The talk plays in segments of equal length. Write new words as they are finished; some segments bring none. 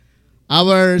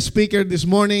Our speaker this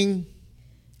morning,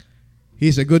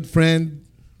 he's a good friend,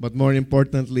 but more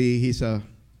importantly, he's a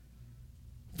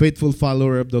faithful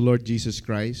follower of the Lord Jesus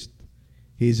Christ.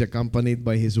 He's accompanied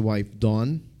by his wife,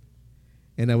 Dawn.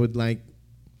 And I would like,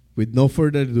 with no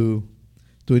further ado,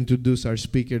 to introduce our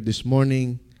speaker this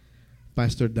morning,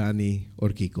 Pastor Danny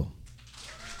Orquico.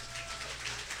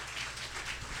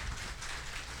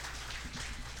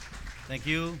 Thank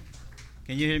you.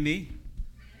 Can you hear me?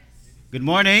 Good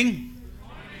morning.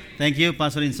 Thank you,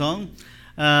 Pastor Insong.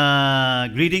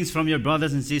 Greetings from your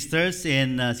brothers and sisters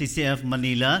in CCF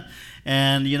Manila.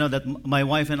 And you know that my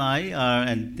wife and I,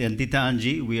 and Tita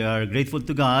Angie, we are grateful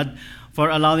to God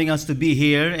for allowing us to be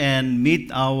here and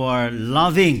meet our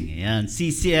loving and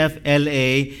CCF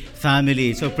LA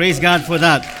family. So praise God for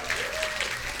that.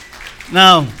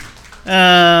 Now,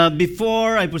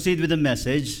 before I proceed with the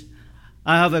message,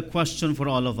 I have a question for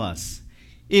all of us.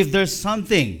 If there's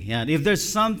something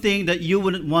that you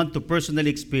wouldn't want to personally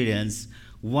experience,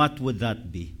 what would that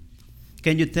be?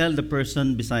 Can you tell the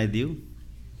person beside you?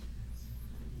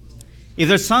 If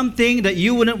there's something that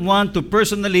you wouldn't want to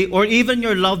personally or even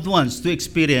your loved ones to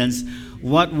experience,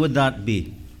 what would that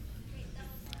be?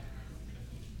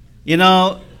 You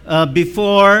know,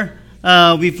 before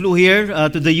we flew here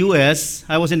to the U.S.,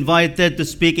 I was invited to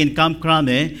speak in Camp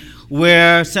Crame,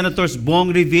 where Senators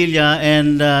Bong Revilla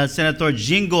and Senator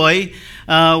Jinggoy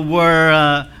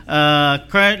were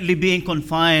currently being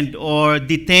confined or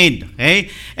detained. Okay?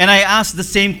 And I asked the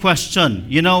same question.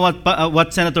 You know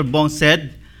what Senator Bong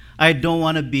said? I don't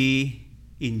want to be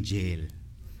in jail.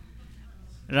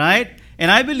 Right?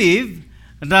 And I believe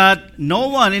that no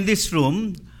one in this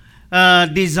room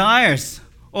desires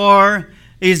or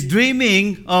is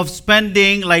dreaming of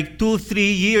spending like 2-3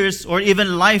 years or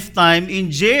even lifetime in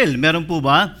jail. Meron po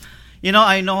ba? You know,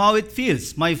 I know how it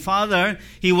feels. My father,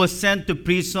 he was sent to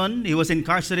prison. He was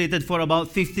incarcerated for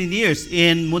about 15 years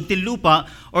in Muntinlupa,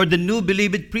 or the New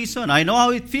Bilibid prison. I know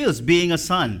how it feels being a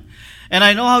son. And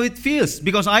I know how it feels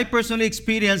because I personally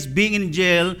experienced being in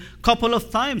jail a couple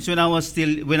of times when I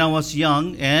was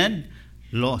young and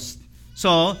lost.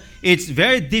 So it's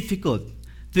very difficult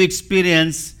to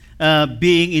experience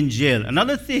being in jail.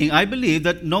 Another thing I believe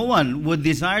that no one would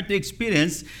desire to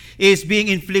experience is being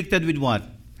inflicted with what?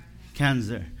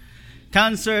 Cancer.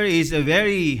 Cancer is a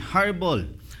very horrible,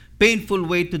 painful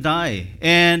way to die.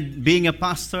 And being a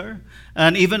pastor,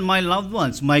 and even my loved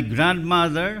ones, my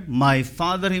grandmother, my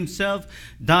father himself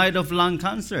died of lung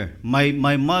cancer. My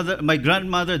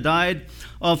grandmother died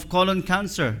of colon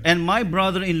cancer. And my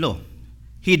brother-in-law,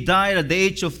 he died at the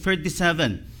age of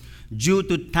 37 due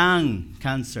to tongue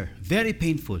cancer. Very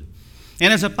painful.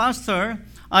 And as a pastor,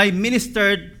 I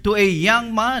ministered to a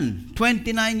young man,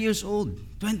 29 years old.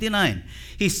 29.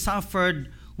 He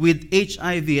suffered with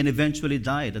HIV and eventually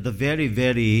died at a very,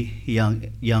 very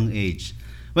young age.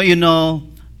 Well, you know,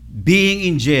 being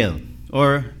in jail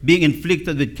or being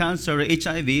inflicted with cancer or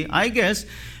HIV, I guess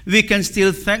we can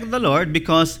still thank the Lord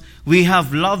because we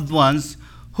have loved ones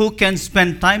who can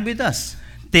spend time with us,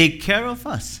 take care of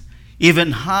us,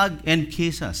 even hug and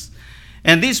kiss us.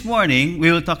 And this morning,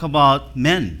 we will talk about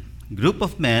men, group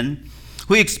of men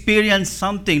who experienced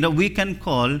something that we can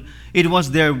call it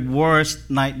was their worst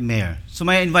nightmare. So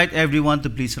may I invite everyone to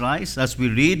please rise as we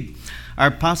read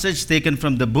our passage taken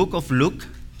from the book of Luke,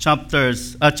 chapter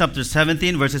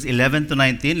 17, verses 11 to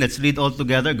 19. Let's read all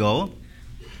together. Go.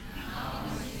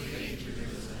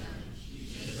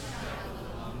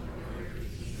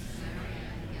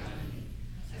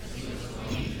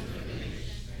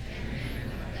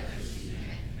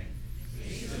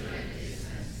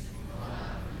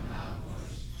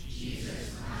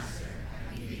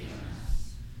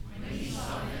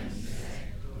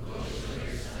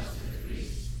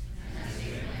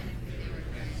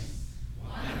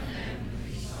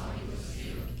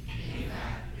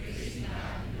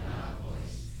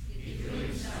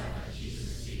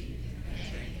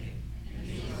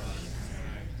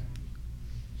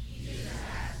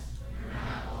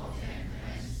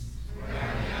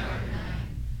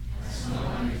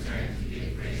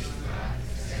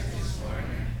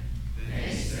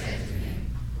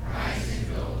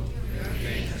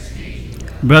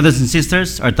 Brothers and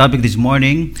sisters, our topic this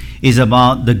morning is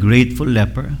about the grateful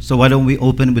leper. So why don't we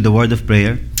open with a word of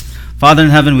prayer? Father in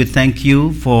heaven, we thank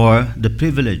you for the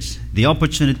privilege, the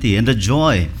opportunity, and the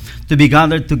joy to be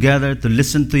gathered together to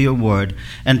listen to your word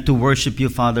and to worship you,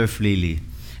 Father, freely.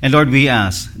 And Lord, we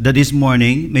ask that this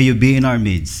morning, may you be in our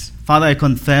midst. Father, I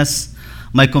confess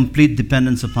my complete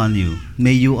dependence upon you.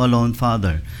 May you alone,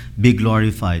 Father, be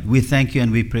glorified. We thank you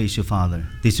and we praise you, Father.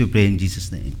 This we pray in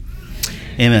Jesus' name.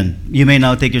 Amen. You may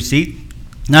now take your seat.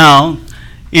 Now,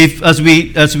 If as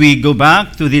we go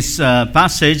back to this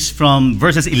passage from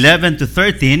verses 11 to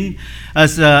 13,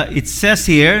 as it says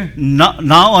here,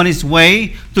 now on his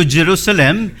way to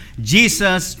Jerusalem,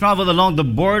 Jesus traveled along the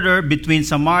border between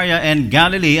Samaria and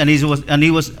Galilee, and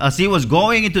as he was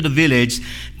going into the village,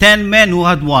 10 men who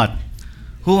had what?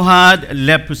 Who had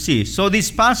leprosy. So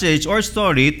this passage or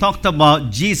story talked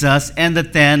about Jesus and the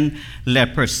 10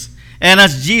 lepers. And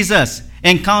as Jesus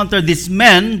encountered these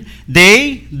men,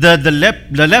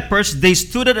 the lepers, they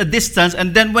stood at a distance,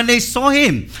 and then when they saw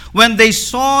him, when they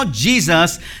saw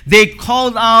Jesus, they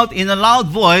called out in a loud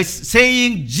voice,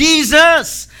 saying,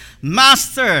 "Jesus,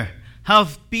 Master,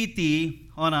 have pity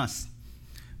on us."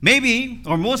 Maybe,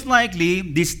 or most likely,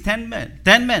 these 10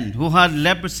 men who had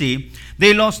leprosy,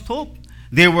 they lost hope.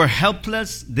 They were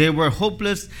helpless, they were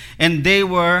hopeless, and they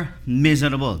were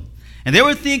miserable. And they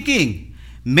were thinking,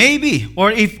 maybe,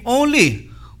 or if only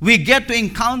we get to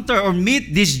encounter or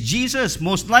meet this Jesus.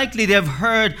 Most likely they have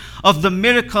heard of the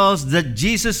miracles that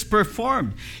Jesus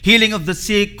performed. Healing of the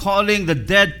sick, calling the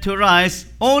dead to rise.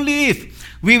 Only if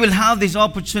we will have this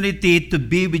opportunity to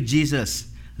be with Jesus,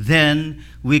 then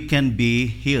we can be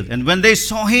healed. And when they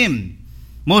saw him,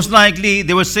 most likely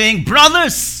they were saying,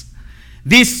 "Brothers,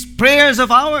 these prayers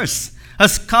of ours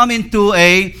has come into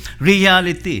a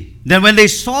reality." Then when they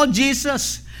saw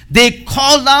Jesus, they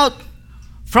called out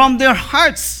from their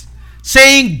hearts,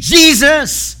 saying,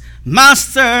 "Jesus,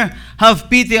 Master, have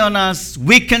pity on us."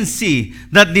 We can see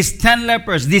that these 10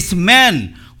 lepers, these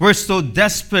men, were so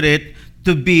desperate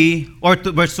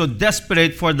were so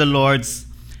desperate for the Lord's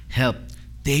help.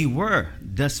 They were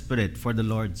desperate for the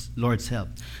Lord's help.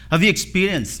 Have you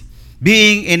experienced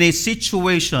being in a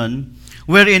situation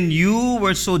wherein you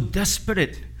were so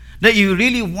desperate that you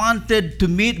really wanted to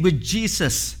meet with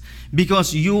Jesus,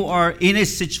 because you are in a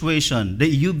situation that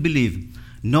you believe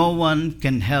no one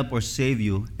can help or save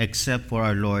you except for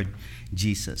our Lord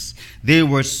Jesus? They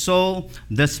were so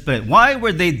desperate. Why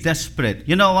were they desperate?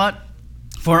 You know what?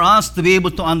 For us to be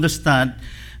able to understand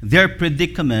their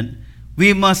predicament,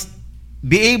 we must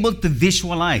be able to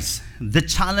visualize the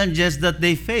challenges that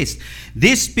they faced.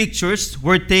 These pictures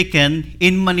were taken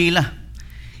in Manila,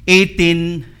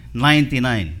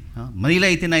 1899. Manila,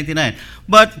 1899.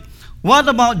 But what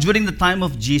about during the time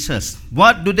of Jesus?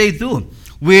 What do they do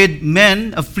with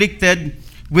men afflicted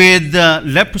with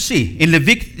leprosy? In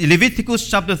Leviticus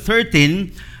chapter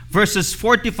 13, verses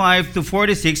 45 to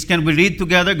 46, can we read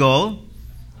together? Go.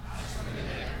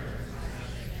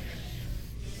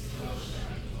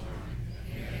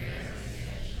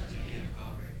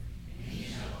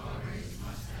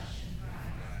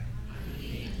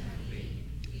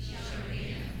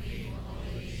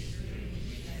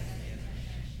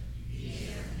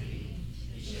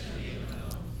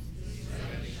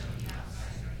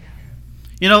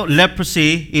 You know,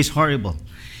 leprosy is horrible.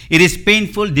 It is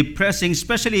painful, depressing,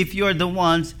 especially if you are the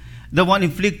one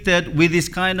inflicted with this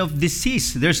kind of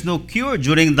disease. There's no cure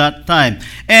during that time.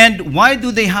 And why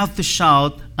do they have to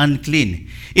shout unclean?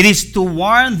 It is to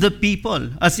warn the people,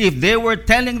 as if they were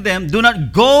telling them, "Do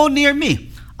not go near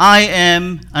me. I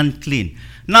am unclean."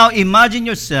 Now imagine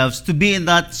yourselves to be in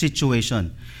that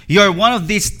situation. You're one of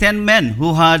these 10 men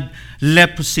who had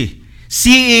leprosy,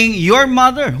 seeing your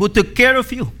mother who took care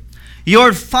of you,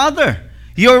 your father,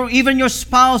 even your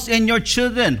spouse and your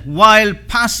children, while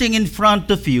passing in front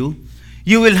of you,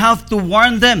 you will have to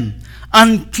warn them,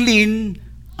 "Unclean,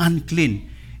 unclean."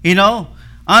 You know,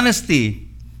 honestly,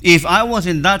 if I was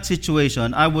in that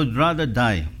situation, I would rather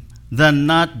die than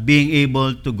not being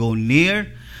able to go near,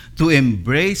 to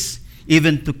embrace,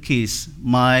 even to kiss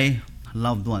my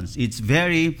loved ones. It's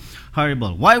very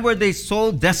horrible. Why were they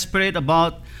so desperate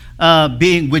about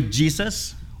being with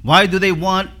Jesus? Why do they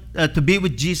want to be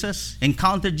with Jesus,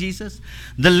 encounter Jesus?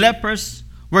 The lepers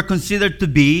were considered to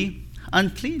be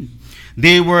unclean.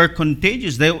 They were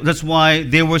contagious. That's why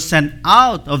they were sent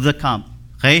out of the camp.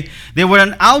 Okay? They were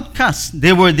an outcast.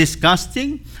 They were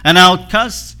disgusting, an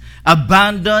outcast,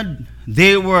 abandoned.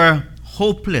 They were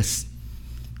hopeless.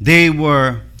 They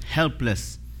were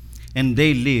helpless. And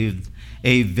they lived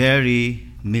a very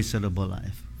miserable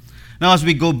life. Now, as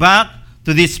we go back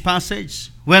to this passage,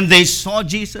 when they saw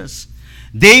Jesus,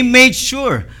 they made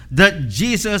sure that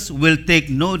Jesus will take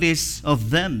notice of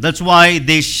them. That's why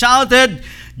they shouted,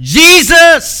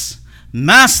 "Jesus,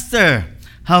 Master,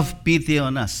 have pity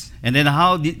on us." And then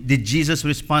how did Jesus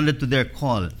respond to their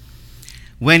call?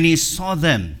 When he saw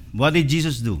them, what did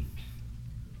Jesus do?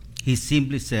 He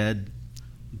simply said,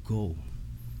 "Go."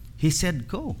 He said,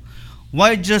 "Go."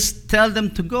 Why just tell them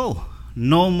to go?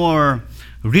 No more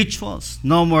rituals,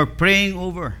 no more praying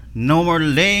over, no more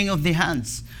laying of the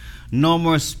hands, no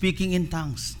more speaking in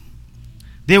tongues.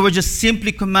 They were just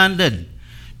simply commanded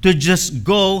to just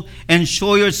go and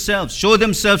show yourselves. Show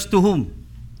themselves to whom?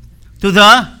 To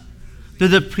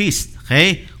the priest.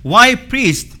 Okay? Why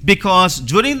priest? Because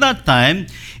during that time,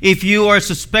 if you are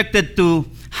suspected to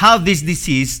have this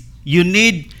disease, you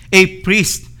need a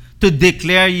priest to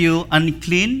declare you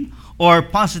unclean or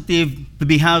positive to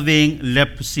be having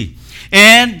leprosy.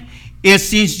 And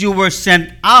since you were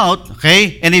sent out,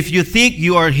 okay, and if you think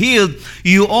you are healed,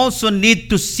 you also need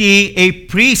to see a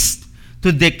priest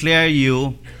to declare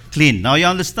you clean. Now you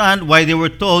understand why they were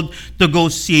told to go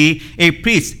see a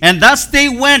priest. And as they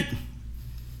went,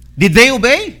 did they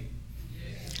obey?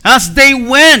 Yes. As they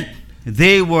went,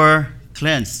 they were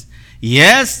cleansed.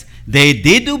 Yes, they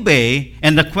did obey.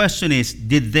 And the question is,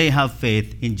 did they have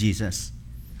faith in Jesus?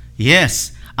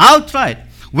 Yes, outright.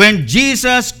 When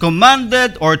Jesus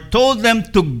commanded or told them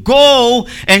to go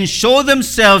and show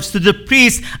themselves to the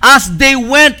priest, as they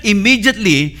went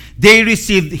immediately, they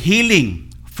received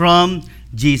healing from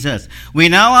Jesus. We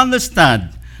now understand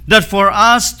that for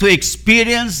us to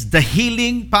experience the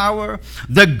healing power,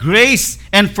 the grace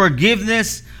and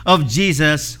forgiveness of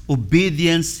Jesus,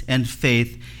 obedience and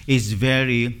faith is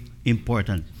very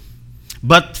important.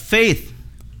 But faith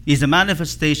is a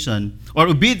manifestation, or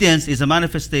obedience is a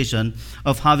manifestation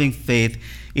of having faith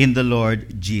in the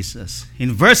Lord Jesus.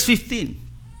 In verse 15,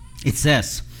 it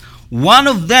says, one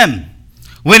of them,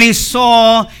 when he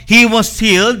saw he was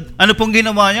healed, ano pong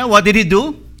ginawa niya? What did he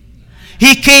do?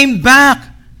 He came back,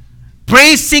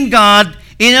 praising God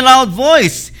in a loud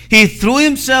voice. He threw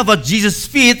himself at Jesus'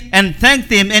 feet and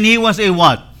thanked him, and he was a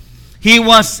what? He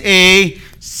was a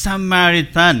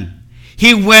Samaritan.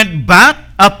 He went back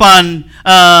upon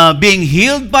being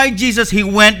healed by Jesus. He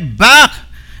went back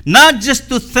not just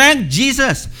to thank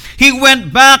Jesus. He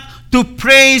went back to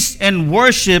praise and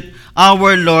worship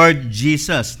our Lord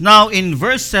Jesus. Now in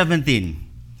verse 17,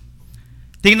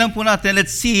 tingnan po natin,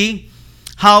 let's see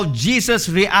how Jesus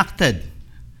reacted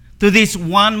to this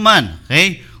one man,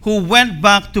 okay, who went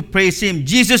back to praise him.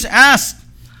 Jesus asked,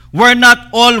 were not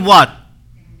all what?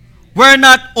 Were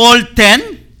not all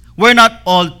 10? Were not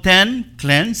all 10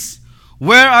 cleansed?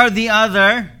 Where are the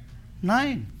other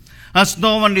 9? Has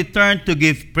no one returned to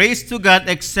give praise to God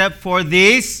except for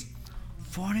this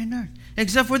foreigner?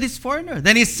 Except for this foreigner.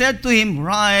 Then he said to him,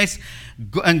 rise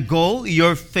and go,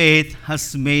 your faith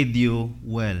has made you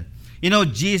well. You know,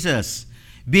 Jesus,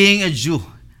 being a Jew,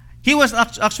 he was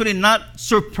actually not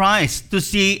surprised to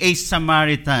see a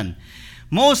Samaritan.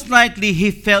 Most likely,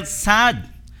 he felt sad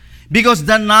because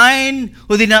the 9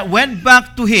 who did not went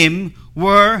back to him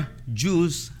were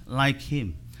Jews like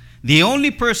him. The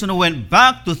only person who went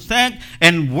back to thank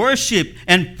and worship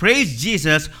and praise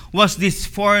Jesus was this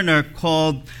foreigner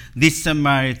called the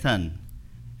Samaritan.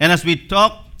 And as we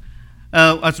talked,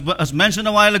 as mentioned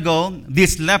a while ago,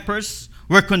 these lepers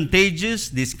were contagious,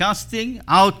 disgusting,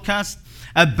 outcast,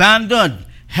 abandoned,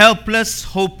 helpless,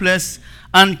 hopeless,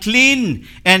 unclean,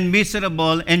 and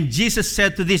miserable. And Jesus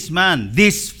said to this man,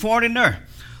 this foreigner,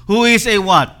 who is a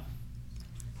what?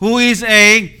 Who is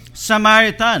a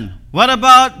Samaritan. What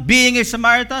about being a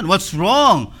Samaritan? What's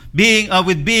wrong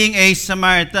with being a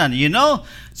Samaritan? You know,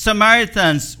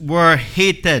 Samaritans were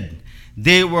hated.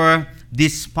 They were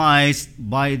despised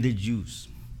by the Jews.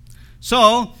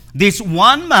 So, this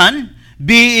one man,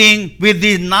 being with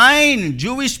the 9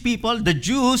 Jewish people, the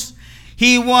Jews,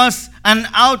 he was an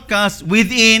outcast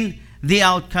within the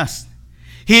outcast.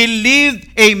 He lived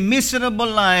a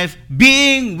miserable life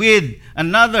being with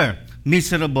another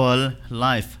miserable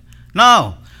life.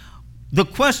 Now, the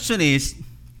question is,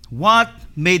 what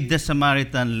made the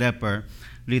Samaritan leper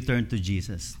return to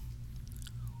Jesus?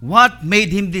 What made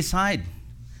him decide?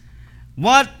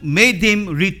 What made him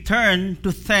return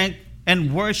to thank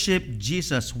and worship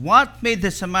Jesus? What made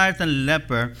the Samaritan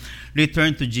leper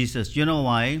return to Jesus? You know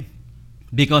why?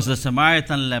 Because the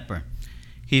Samaritan leper,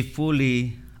 he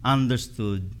fully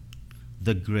understood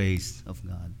the grace of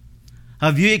God.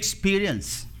 Have you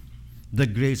experienced the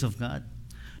grace of God?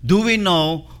 Do we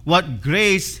know what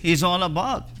grace is all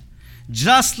about?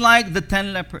 Just like the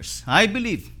 10 lepers, I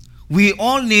believe we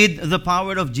all need the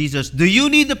power of Jesus. Do you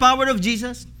need the power of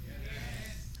Jesus?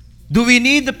 Yes. Do we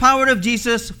need the power of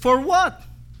Jesus for what?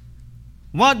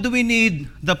 What do we need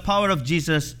the power of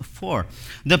Jesus for?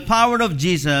 The power of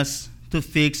Jesus to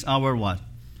fix our what?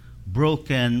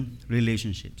 Broken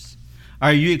relationships.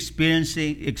 Are you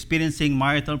experiencing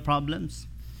marital problems?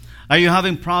 Are you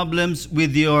having problems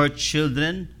with your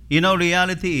children? You know,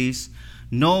 reality is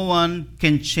no one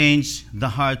can change the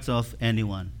heart of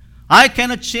anyone. I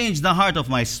cannot change the heart of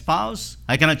my spouse.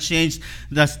 I cannot change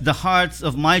the hearts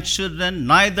of my children.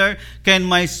 Neither can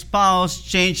my spouse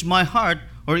change my heart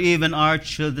or even our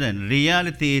children.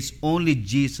 Reality is only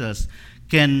Jesus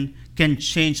can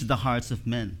change the hearts of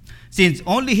men. Since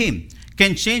only Him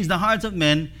can change the hearts of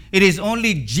men, it is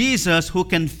only Jesus who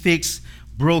can fix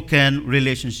broken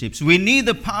relationships. We need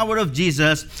the power of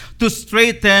Jesus to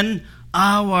straighten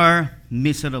our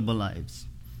miserable lives.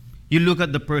 You look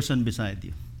at the person beside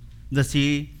you. Does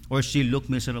he or she look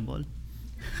miserable?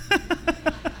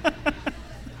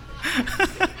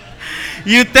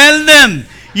 You tell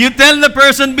the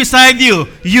person beside you,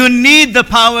 you need the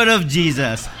power of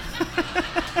Jesus.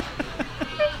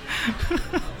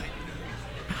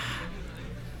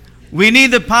 We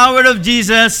need the power of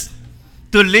Jesus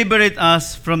to liberate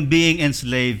us from being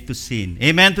enslaved to sin.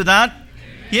 Amen to that?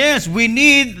 Amen. Yes, we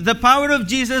need the power of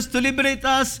Jesus to liberate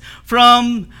us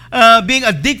from being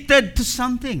addicted to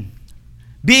something,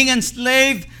 being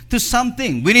enslaved to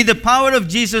something. We need the power of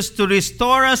Jesus to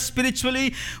restore us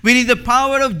spiritually. We need the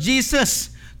power of Jesus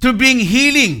to bring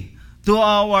healing to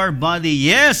our body.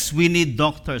 Yes, we need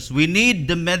doctors. We need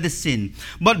the medicine.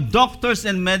 But doctors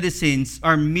and medicines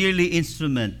are merely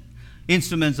instruments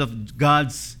of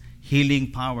God's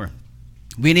healing power.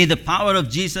 We need the power of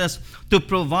Jesus to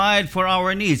provide for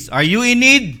our needs. Are you in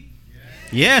need?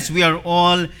 Yes, we are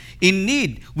all in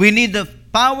need. We need the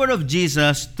power of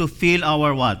Jesus to fill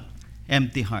our what?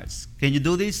 Empty hearts. Can you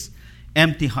do this?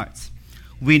 Empty hearts.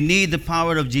 We need the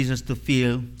power of Jesus to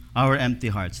fill our empty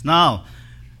hearts. Now,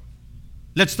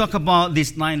 let's talk about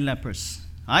these 9 lepers.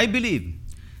 I believe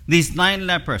these 9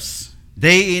 lepers,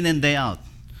 day in and day out,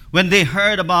 when they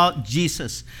heard about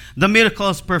Jesus, the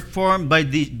miracles performed by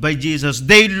Jesus,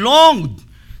 they longed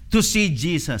to see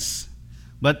Jesus,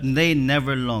 but they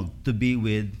never longed to be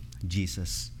with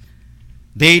Jesus.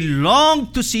 They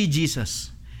longed to see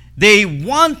Jesus. They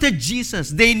wanted Jesus.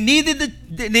 They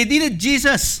needed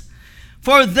Jesus.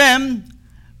 For them,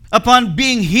 upon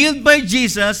being healed by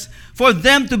Jesus, for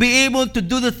them to be able to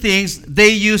do the things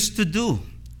they used to do.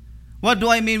 What do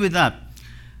I mean with that?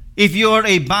 If you're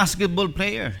a basketball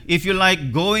player, if you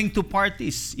like going to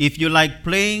parties, if you like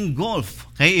playing golf,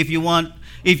 okay, if you like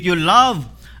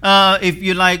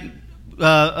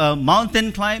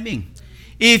mountain climbing,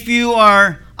 if you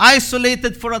are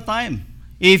isolated for a time,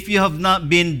 if you have not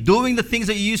been doing the things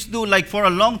that you used to do, like for a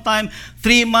long time,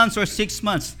 3 months or 6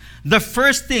 months, the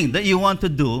first thing that you want to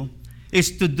do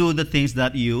is to do the things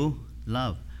that you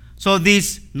love. So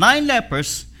these 9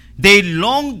 lepers, they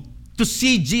longed to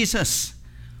see Jesus,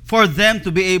 for them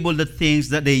to be able to do the things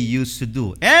that they used to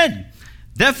do. And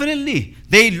definitely,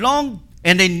 they longed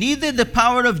and they needed the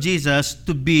power of Jesus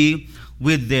to be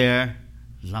with their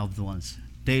loved ones.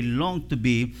 They longed to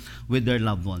be with their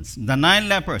loved ones. The 9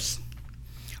 lepers,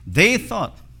 they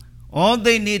thought all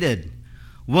they needed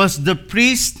was the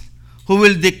priest who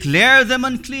will declare them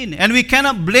unclean. And we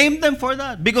cannot blame them for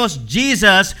that, because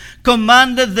Jesus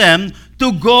commanded them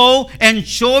to go and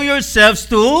show yourselves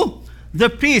to the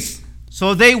priest.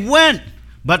 So they went,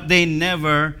 but they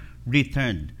never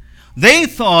returned. They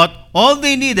thought all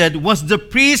they needed was the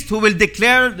priest who will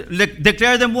declare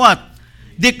them what?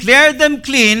 Declare them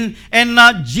clean, and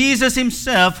not Jesus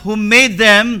himself who made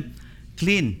them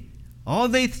clean. All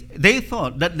they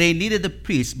thought that they needed the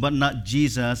priest, but not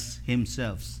Jesus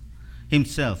himself.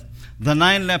 The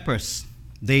 9 lepers,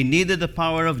 they needed the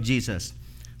power of Jesus,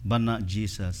 but not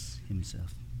Jesus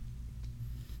himself.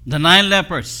 The 9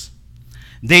 lepers,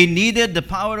 they needed the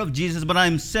power of Jesus, but not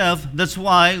himself. That's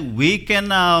why we can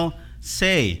now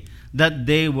say that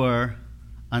they were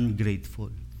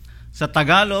ungrateful. Sa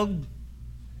Tagalog,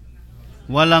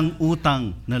 walang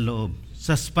utang na loob.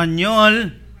 Sa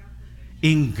Espanyol,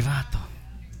 ingrato.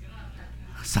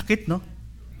 Sakit, no?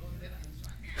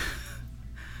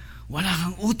 Wala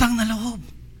kang utang na loob.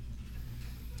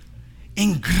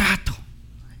 Ingrato.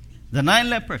 The 9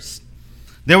 lepers,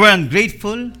 they were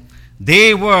ungrateful.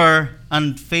 They were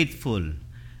unfaithful.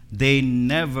 They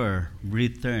never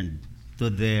returned to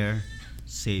their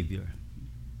Savior.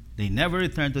 They never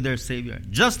returned to their Savior.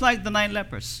 Just like the 9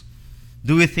 lepers.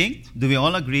 Do we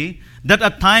all agree that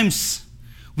at times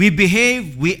we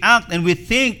behave, we act, and we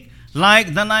think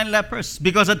like the 9 lepers?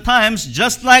 Because at times,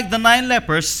 just like the 9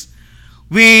 lepers,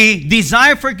 we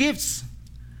desire for gifts.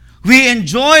 We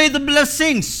enjoy the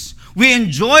blessings. We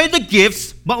enjoy the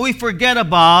gifts, but we forget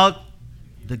about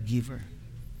the giver.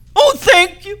 Oh,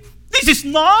 thank you. This is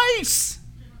nice.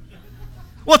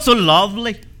 What's so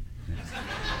lovely?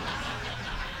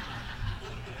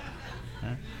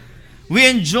 We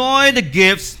enjoy the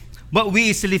gifts, but we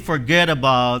easily forget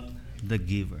about the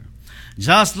giver.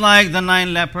 Just like the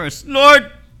 9 lepers.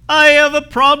 Lord, I have a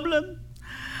problem.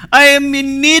 I am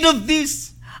in need of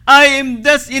this. I am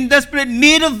in desperate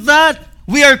need of that.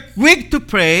 We are quick to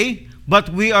pray, but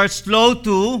we are slow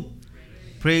to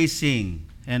praising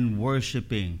and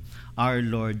worshiping our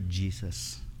Lord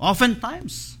Jesus.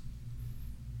 Oftentimes,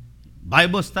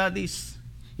 Bible studies,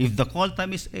 if the call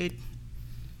time is 8,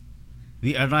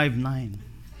 we arrive 9.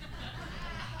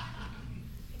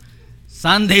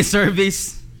 Sunday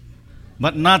service,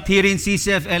 but not here in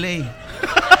CCF LA.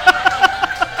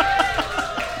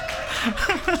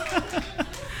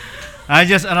 I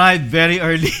just arrived very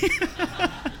early.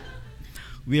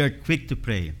 We are quick to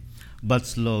pray, but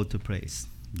slow to praise.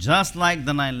 Just like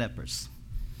the 9 lepers.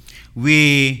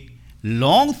 We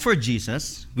longed for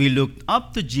Jesus. We looked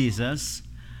up to Jesus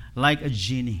like a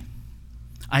genie.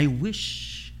 I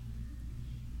wish,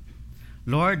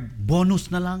 Lord,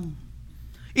 bonus na lang.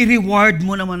 I-reward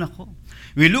mo naman ako.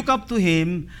 We look up to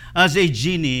Him as a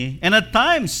genie, and at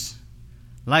times,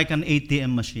 like an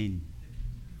ATM machine.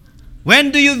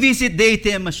 When do you visit the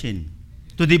ATM machine?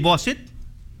 To deposit?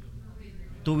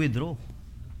 To withdraw.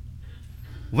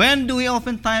 When do we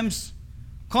oftentimes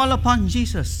call upon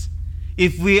Jesus?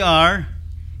 If we are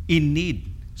in need.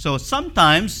 So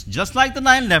sometimes, just like the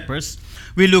 9 lepers,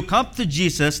 we look up to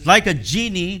Jesus like a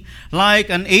genie,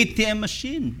 like an ATM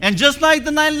machine. And just like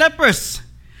the 9 lepers,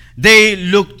 they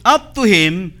looked up to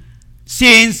Him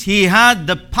since He had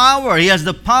the power. He has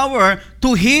the power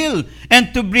to heal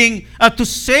and to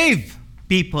save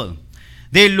people.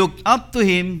 They looked up to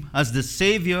Him as the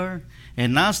Savior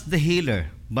and as the healer,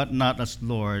 but not as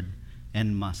Lord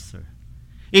and Master.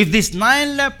 If these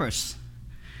 9 lepers,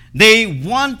 they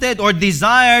wanted or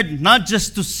desired not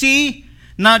just to see,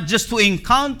 not just to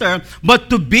encounter, but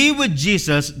to be with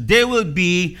Jesus, they will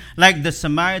be like the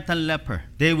Samaritan leper.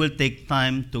 They will take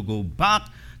time to go back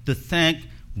to thank,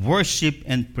 worship,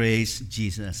 and praise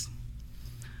Jesus.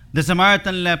 The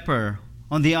Samaritan leper,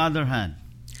 on the other hand,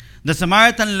 the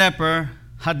Samaritan leper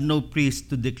had no priest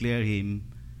to declare him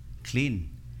clean.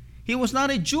 He was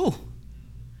not a Jew.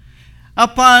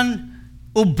 Upon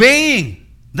obeying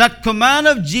that command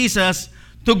of Jesus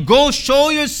to go show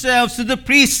yourselves to the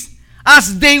priest,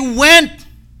 as they went,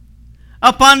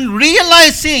 upon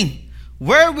realizing,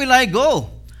 where will I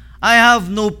go? I have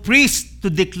no priest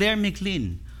to declare me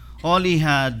clean. All he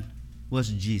had was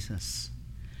Jesus.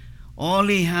 All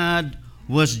he had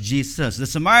was Jesus. The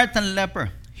Samaritan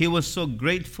leper, he was so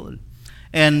grateful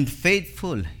and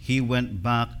faithful. He went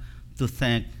back to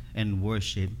thank and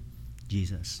worship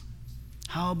Jesus.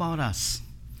 How about us?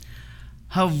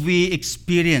 Have we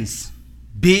experienced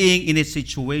being in a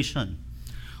situation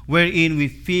wherein we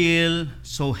feel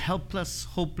so helpless,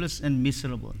 hopeless, and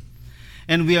miserable?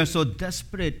 And we are so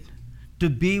desperate to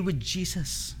be with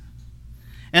Jesus.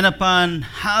 And upon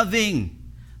having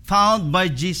found by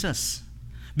Jesus,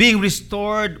 being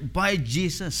restored by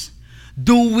Jesus,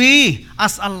 do we,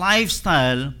 as a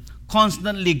lifestyle,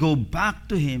 constantly go back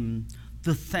to Him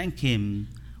to thank Him,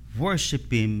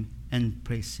 worship Him, and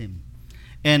praise Him,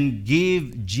 and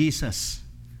give Jesus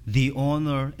the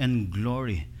honor and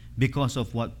glory because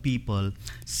of what people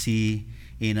see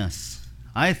in us?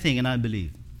 I think and I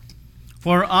believe,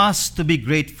 for us to be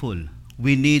grateful,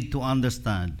 we need to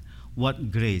understand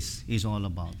what grace is all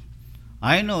about.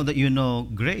 I know that you know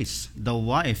Grace, the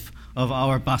wife of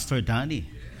our Pastor Danny.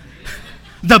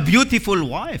 The beautiful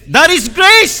wife. That is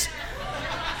grace.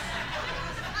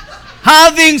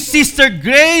 Having Sister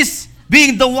Grace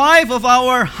being the wife of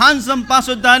our handsome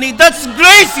Pastor Danny, that's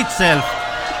grace itself.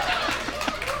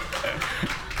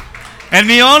 And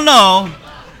we all know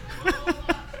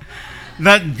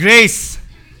that grace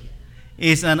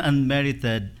is an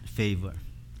unmerited favor.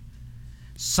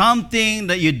 Something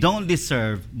that you don't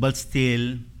deserve, but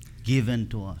still given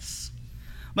to us.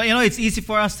 But you know, it's easy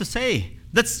for us to say.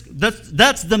 That's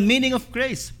the meaning of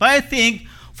grace. But I think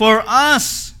for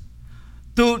us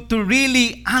to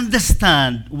really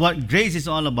understand what grace is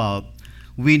all about,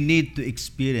 we need to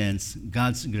experience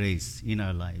God's grace in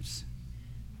our lives.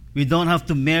 We don't have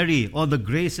to marry all the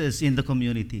graces in the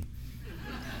community.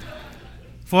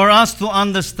 For us to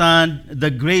understand the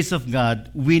grace of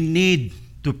God, we need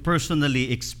to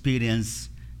personally experience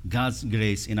God's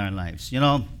grace in our lives. You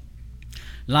know,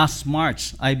 last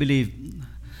March, I believe,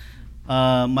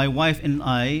 my wife and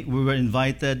I, we were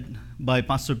invited by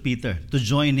Pastor Peter to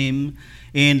join him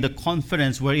in the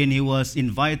conference wherein he was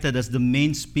invited as the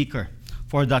main speaker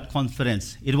for that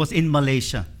conference. It was in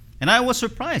Malaysia. And I was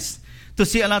surprised to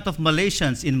see a lot of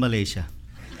Malaysians in Malaysia.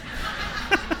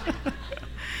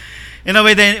 In a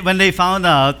way, when they found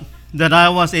out that I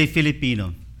was a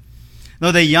Filipino,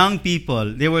 no, the young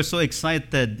people, they were so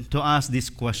excited to ask this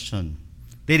question.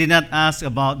 They did not ask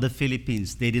about the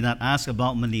Philippines. They did not ask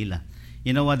about Manila.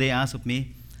 You know what they asked of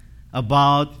me?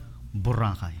 About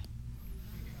Boracay.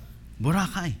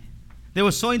 Boracay. They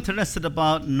were so interested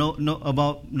about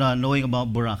knowing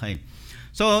about Boracay.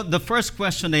 So the first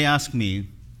question they asked me,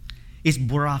 is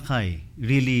Boracay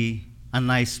really a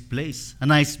nice place, a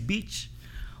nice beach?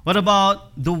 What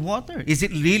about the water? Is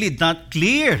it really that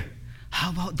clear?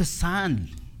 How about the sand?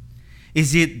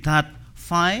 Is it that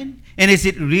fine? And is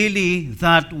it really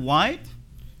that white?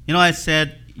 I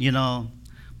said,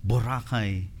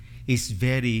 Boracay is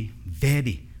very,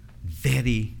 very,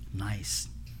 very nice.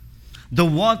 The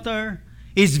water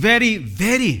is very,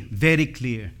 very, very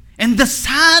clear. And the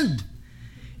sand,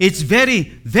 it's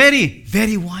very, very,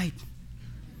 very white.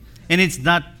 And it's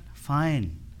that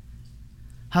fine.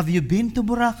 Have you been to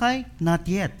Boracay? Not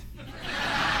yet.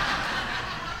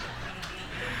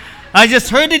 I just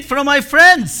heard it from my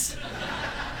friends.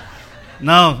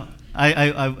 No,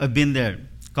 I've been there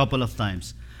a couple of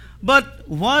times. But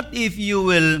what if you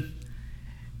will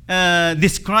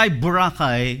describe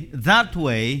Boracay that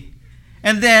way,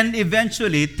 and then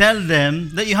eventually tell them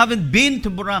that you haven't been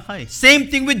to Boracay? Same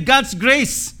thing with God's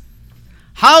grace.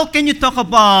 How can you talk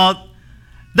about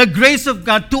the grace of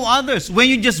God to others when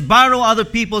you just borrow other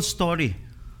people's story?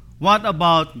 What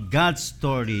about God's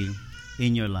story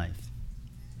in your life?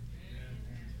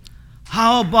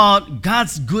 How about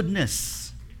God's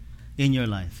goodness in your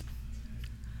life?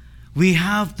 We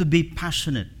have to be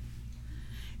passionate.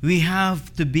 We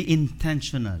have to be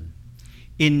intentional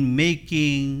in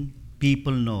making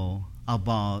people know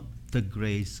about the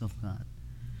grace of God.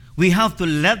 We have to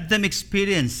let them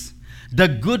experience the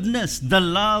goodness, the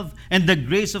love, and the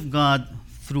grace of God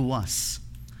through us.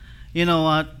 You know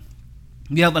what?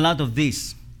 We have a lot of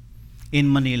this in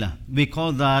Manila. We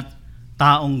call that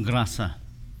taong grasa.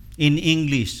 In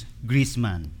English, grease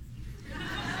man.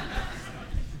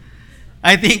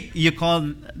 I think you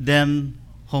call them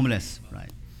homeless,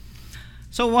 right?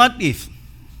 So what if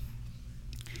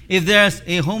there's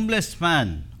a homeless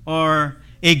man or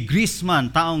a grease man,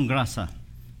 taong grasa,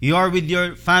 you are with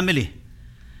your family,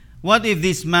 what if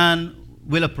this man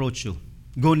will approach you,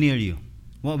 go near you?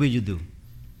 What will you do?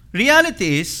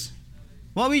 Reality is,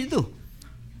 what will you do?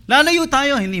 Lalayo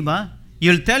tayo, hindi ba?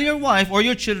 You'll tell your wife or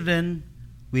your children,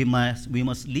 we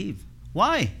must leave.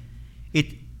 Why?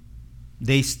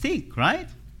 They stink, right?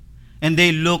 And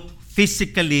they look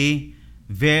physically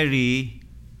very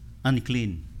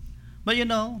unclean. But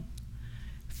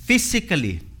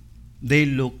physically, they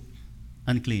look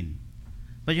unclean.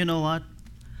 But you know what?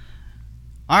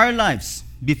 Our lives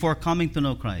before coming to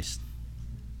know Christ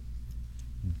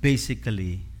is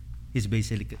basically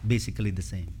the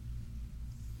same.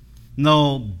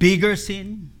 No bigger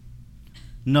sin,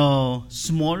 no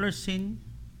smaller sin.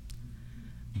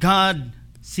 God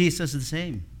sees us the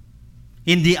same.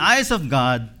 In the eyes of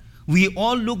God, we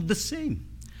all look the same.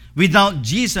 Without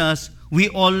Jesus, we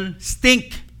all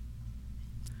stink.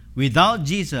 Without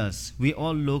Jesus, we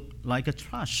all look like a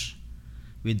trash.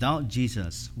 Without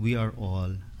Jesus, we are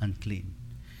all unclean.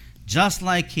 Just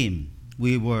like Him,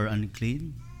 we were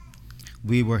unclean.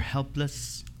 We were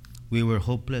helpless. We were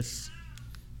hopeless.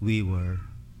 We were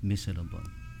miserable.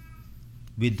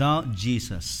 Without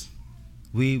Jesus,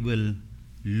 we will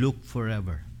look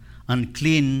forever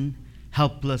unclean,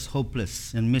 helpless,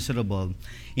 hopeless, and miserable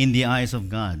in the eyes of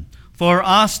God. For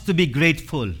us to be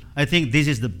grateful, I think this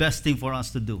is the best thing for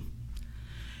us to do.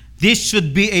 This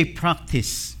should be a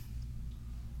practice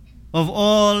of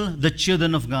all the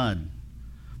children of God.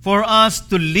 For us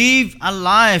to live a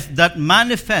life that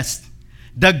manifests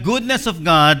the goodness of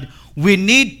God, we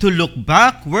need to look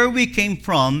back where we came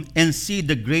from and see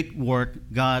the great work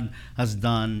God has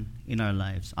done in our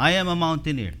lives. I am a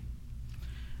mountaineer.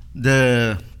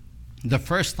 The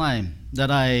first time that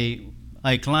I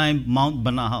climbed Mount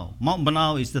Banahaw. Mount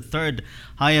Banahaw is the third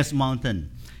highest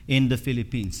mountain in the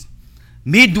Philippines.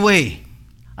 Midway,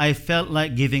 I felt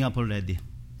like giving up already.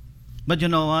 But you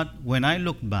know what? When I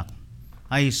looked back,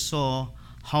 I saw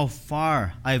how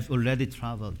far I've already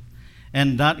traveled.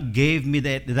 And that gave me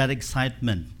that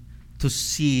excitement to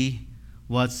see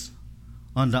what's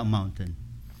on that mountain.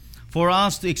 For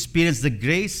us to experience the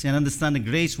grace and understand the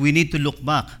grace, we need to look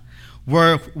back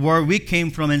where we came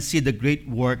from and see the great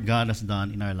work God has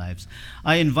done in our lives.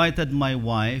 I invited my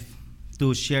wife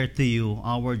to share to you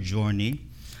our journey.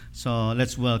 So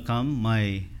let's welcome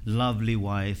my lovely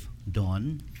wife,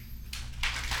 Dawn.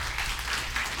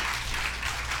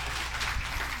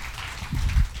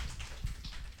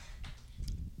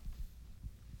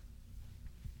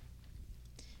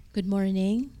 Good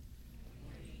morning.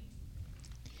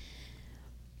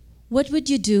 What would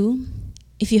you do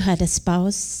if you had a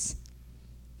spouse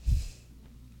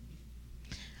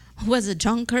who was a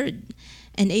drunkard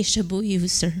and a shabu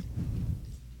user?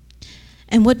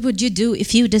 And what would you do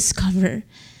if you discover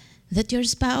that your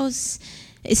spouse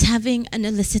is having an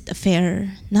illicit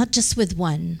affair, not just with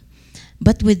one,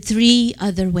 but with 3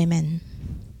 other women?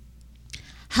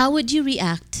 How would you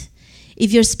react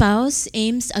if your spouse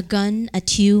aims a gun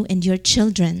at you and your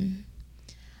children?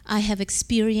 I have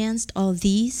experienced all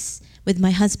these with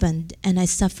my husband, and I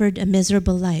suffered a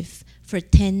miserable life for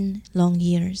 10 long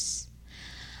years.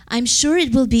 I'm sure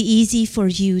it will be easy for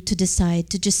you to decide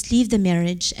to just leave the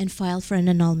marriage and file for an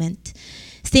annulment,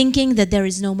 thinking that there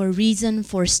is no more reason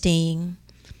for staying.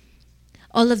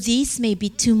 All of these may be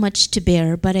too much to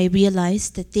bear, but I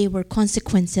realized that they were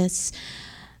consequences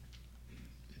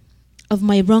of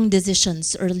my wrong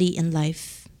decisions early in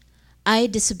life. I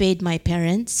disobeyed my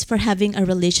parents for having a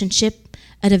relationship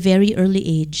at a very early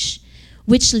age,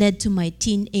 which led to my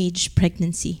teenage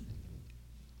pregnancy.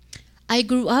 I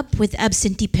grew up with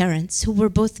absentee parents who were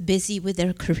both busy with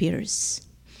their careers.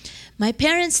 My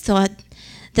parents thought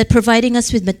that providing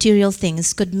us with material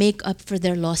things could make up for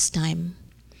their lost time.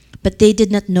 But they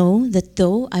did not know that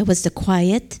though I was the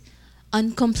quiet,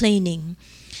 uncomplaining,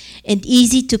 and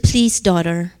easy-to-please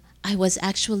daughter, I was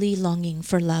actually longing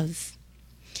for love.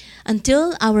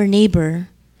 Until our neighbor,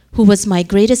 who was my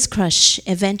greatest crush,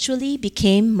 eventually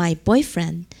became my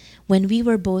boyfriend when we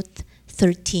were both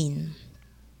 13.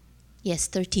 Yes,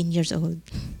 13 years old.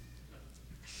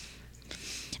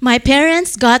 My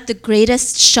parents got the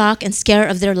greatest shock and scare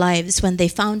of their lives when they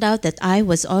found out that I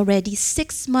was already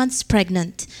 6 months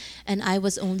pregnant and I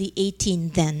was only 18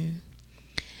 then.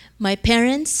 My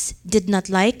parents did not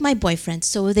like my boyfriend,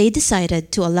 so they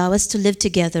decided to allow us to live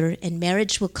together and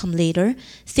marriage will come later,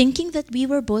 thinking that we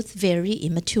were both very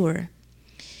immature.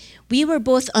 We were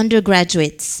both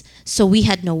undergraduates, so we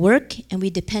had no work and we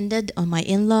depended on my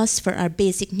in-laws for our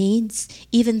basic needs,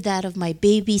 even that of my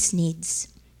baby's needs.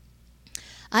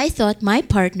 I thought my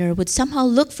partner would somehow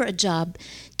look for a job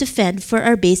to fend for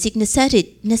our basic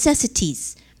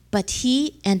necessities, but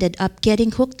he ended up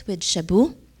getting hooked with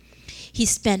shabu. He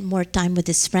spent more time with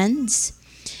his friends,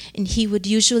 and he would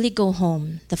usually go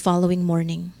home the following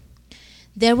morning.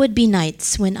 There would be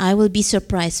nights when I will be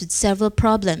surprised with several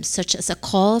problems, such as a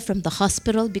call from the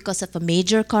hospital because of a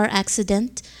major car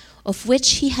accident, of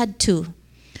which he had 2,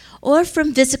 or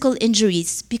from physical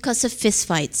injuries because of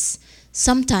fistfights,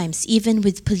 sometimes even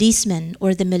with policemen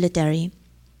or the military.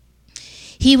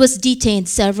 He was detained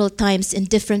several times in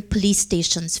different police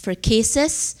stations for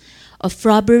cases of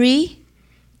robbery,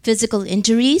 physical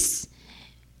injuries.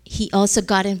 He also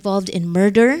got involved in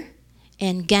murder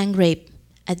and gang rape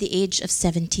at the age of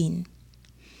 17.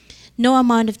 No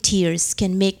amount of tears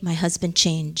can make my husband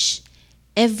change.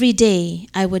 Every day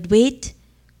I would wait,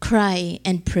 cry,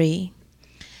 and pray.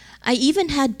 I even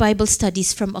had Bible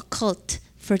studies from a cult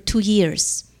for 2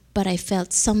 years, but I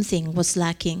felt something was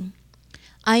lacking.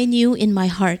 I knew in my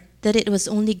heart that it was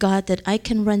only God that I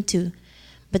can run to,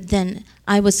 but then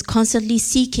I was constantly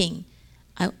seeking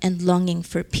and longing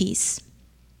for peace.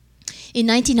 In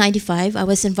 1995, I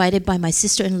was invited by my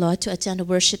sister-in-law to attend a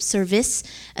worship service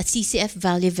at CCF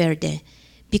Valle Verde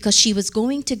because she was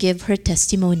going to give her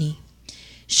testimony.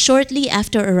 Shortly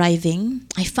after arriving,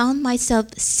 I found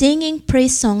myself singing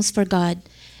praise songs for God,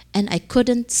 and I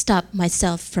couldn't stop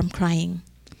myself from crying.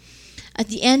 At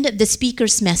the end of the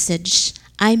speaker's message,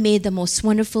 I made the most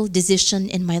wonderful decision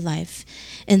in my life,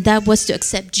 and that was to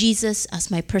accept Jesus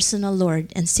as my personal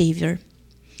Lord and Savior.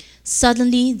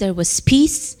 Suddenly, there was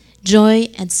peace, joy,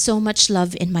 and so much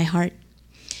love in my heart.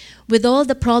 With all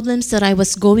the problems that I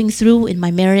was going through in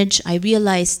my marriage, I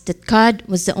realized that God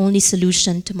was the only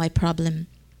solution to my problem.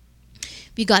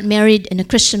 We got married in a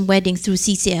Christian wedding through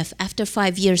CCF after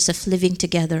 5 years of living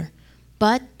together.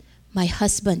 But my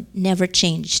husband never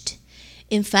changed.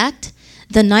 In fact,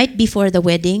 the night before the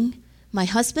wedding, my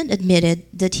husband admitted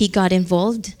that he got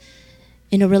involved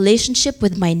in a relationship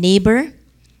with my neighbor,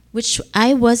 which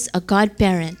I was a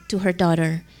godparent to her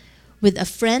daughter, with a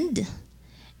friend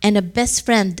and a best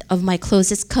friend of my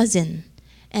closest cousin,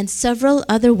 and several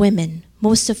other women,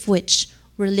 most of which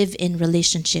were live-in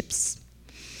relationships.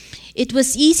 It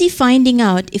was easy finding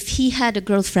out if he had a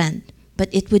girlfriend, but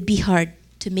it would be hard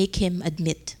to make him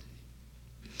admit.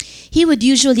 He would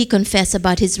usually confess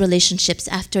about his relationships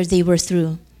after they were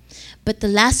through. But the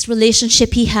last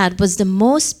relationship he had was the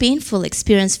most painful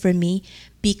experience for me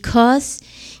because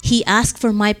he asked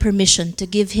for my permission to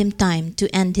give him time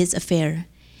to end his affair.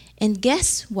 And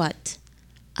guess what?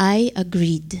 I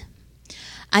agreed.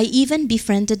 I even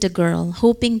befriended the girl,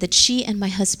 hoping that she and my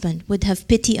husband would have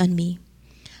pity on me.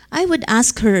 I would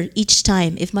ask her each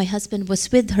time if my husband was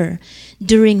with her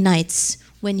during nights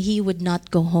when he would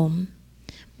not go home.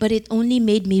 But it only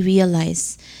made me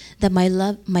realize that my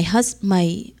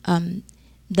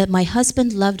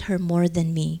husband loved her more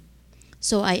than me.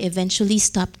 So I eventually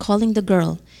stopped calling the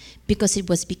girl because it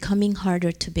was becoming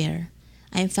harder to bear.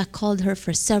 I in fact called her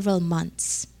for several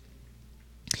months.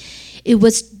 It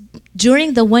was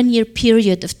during the 1-year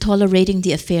period of tolerating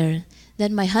the affair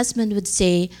that my husband would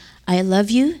say, "I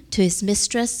love you" to his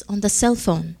mistress on the cell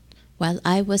phone while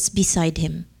I was beside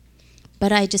him.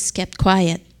 But I just kept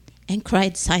quiet and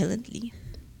cried silently.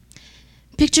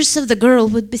 Pictures of the girl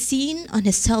would be seen on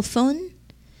his cell phone.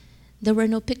 There were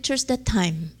no pictures that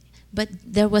time, but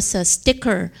there was a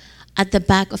sticker at the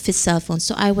back of his cell phone,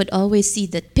 so I would always see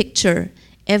that picture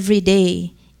every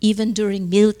day, even during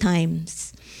meal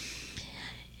times.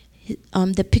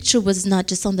 The picture was not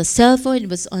just on the cell phone, it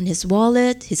was on his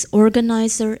wallet, his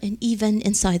organizer, and even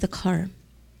inside the car.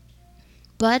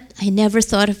 But I never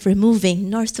thought of removing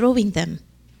nor throwing them.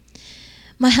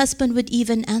 My husband would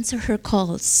even answer her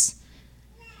calls,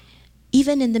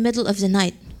 even in the middle of the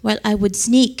night, while I would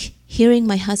sneak, hearing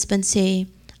my husband say,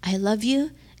 "I love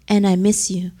you and I miss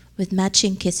you," with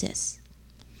matching kisses.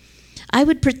 I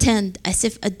would pretend as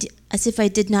if I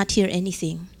did not hear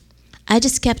anything. I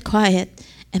just kept quiet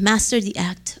and mastered the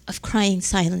act of crying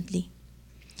silently.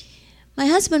 My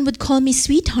husband would call me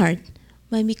sweetheart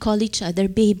when we call each other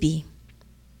baby.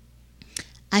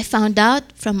 I found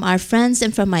out from our friends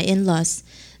and from my in-laws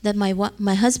that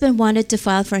my husband wanted to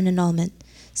file for an annulment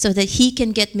so that he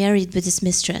can get married with his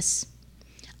mistress.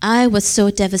 I was so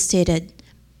devastated,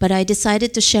 but I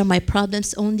decided to share my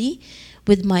problems only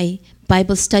with my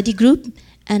Bible study group,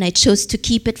 and I chose to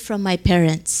keep it from my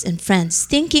parents and friends,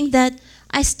 thinking that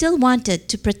I still wanted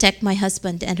to protect my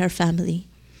husband and her family.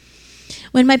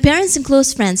 When my parents and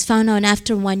close friends found out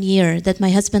after 1 year that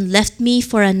my husband left me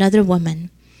for another woman,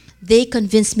 they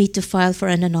convinced me to file for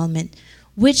an annulment,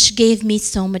 which gave me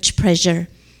so much pressure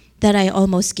that I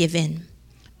almost gave in.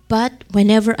 But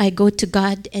whenever I go to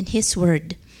God and His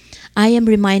Word, I am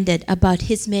reminded about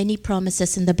His many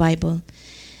promises in the Bible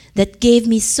that gave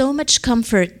me so much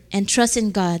comfort and trust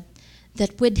in God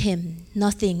that with Him,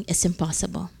 nothing is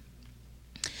impossible.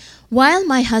 While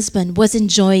my husband was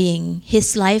enjoying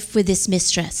his life with his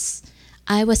mistress,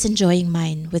 I was enjoying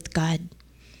mine with God.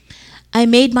 I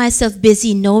made myself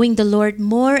busy knowing the Lord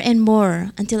more and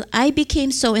more until I became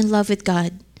so in love with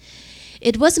God.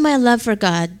 It was my love for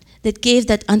God that gave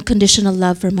that unconditional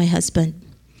love for my husband.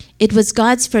 It was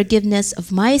God's forgiveness of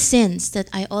my sins that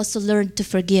I also learned to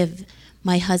forgive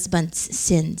my husband's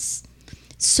sins.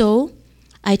 So,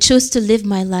 I chose to live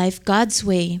my life God's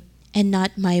way and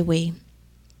not my way.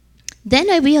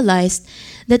 Then I realized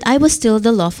that I was still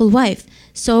the lawful wife,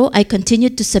 so I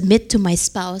continued to submit to my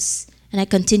spouse and I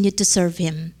continued to serve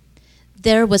him.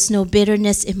 There was no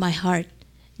bitterness in my heart,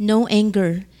 no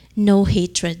anger, no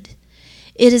hatred.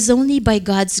 It is only by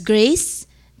God's grace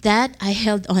that I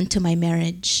held on to my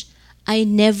marriage. I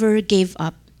never gave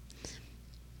up.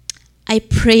 I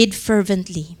prayed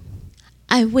fervently.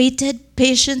 I waited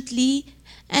patiently,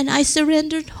 and I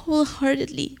surrendered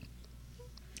wholeheartedly.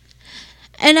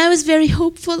 And I was very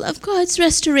hopeful of God's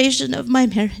restoration of my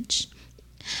marriage.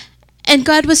 And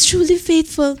God was truly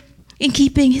faithful in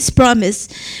keeping His promise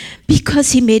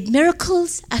because He made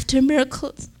miracles after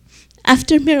miracles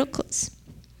after miracles.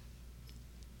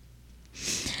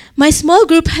 My small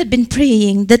group had been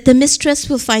praying that the mistress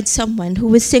will find someone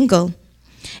who is single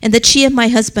and that she and my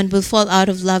husband will fall out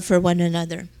of love for one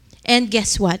another. And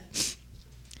guess what?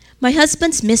 My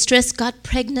husband's mistress got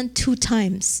pregnant 2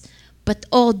 times, but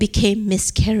all became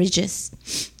miscarriages.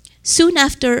 Soon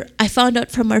after, I found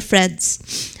out from our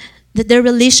friends that their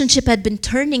relationship had been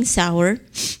turning sour.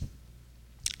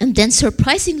 And then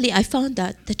surprisingly, I found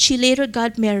out that she later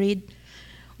got married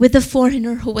with a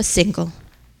foreigner who was single.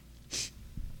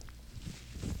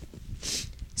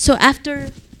 So after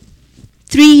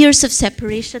 3 years of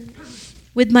separation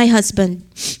with my husband,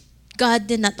 God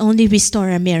did not only restore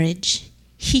our marriage,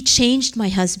 He changed my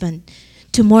husband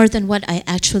to more than what I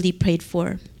actually prayed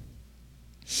for.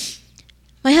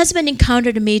 My husband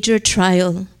encountered a major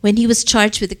trial when he was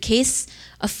charged with a case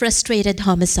of frustrated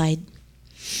homicide.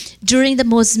 During the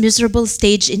most miserable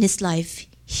stage in his life,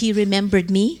 he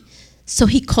remembered me, so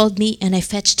he called me and I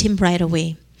fetched him right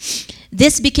away.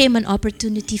 This became an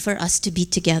opportunity for us to be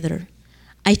together.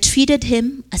 I treated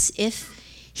him as if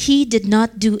he did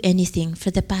not do anything for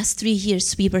the past 3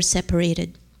 years we were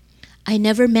separated. I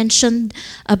never mentioned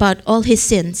about all his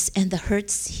sins and the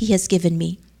hurts he has given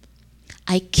me.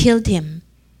 I killed him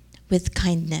with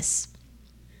kindness.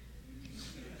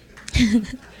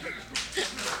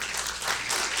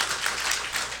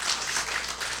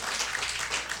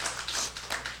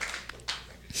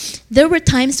 There were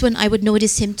times when I would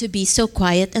notice him to be so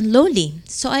quiet and lonely.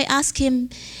 So I asked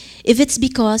him if it's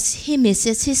because he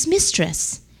misses his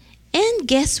mistress. And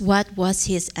guess what was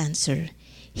his answer?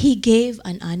 He gave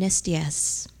an honest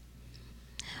yes.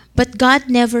 But God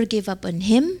never gave up on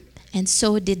him, and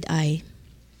so did I.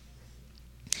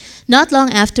 Not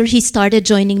long after, he started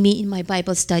joining me in my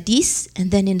Bible studies,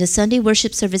 and then in the Sunday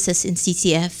worship services in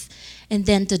CCF, and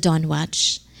then the Dawn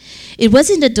Watch. It was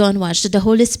in the Dawn Watch that the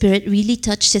Holy Spirit really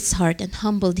touched his heart and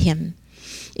humbled him.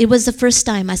 It was the first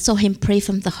time I saw him pray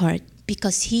from the heart,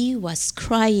 because he was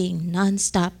crying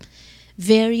nonstop,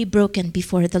 very broken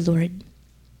before the Lord.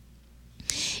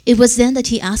 It was then that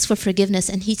he asked for forgiveness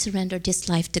and he surrendered his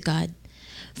life to God.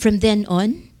 From then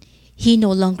on, he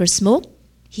no longer smoked.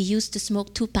 He used to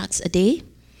smoke 2 packs a day.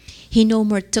 He no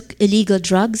more took illegal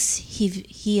drugs. He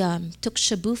took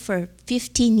shabu for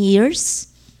 15 years.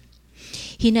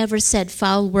 He never said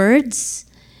foul words.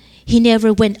 He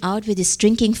never went out with his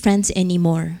drinking friends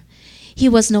anymore. He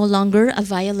was no longer a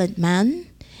violent man.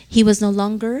 He was no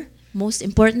longer, most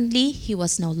importantly, he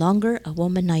was no longer a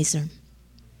womanizer.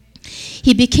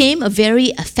 He became a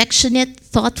very affectionate,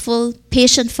 thoughtful,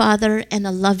 patient father and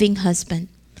a loving husband.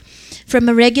 From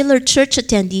a regular church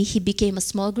attendee, he became a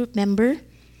small group member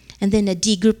and then a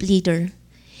D group leader.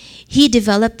 He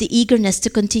developed the eagerness to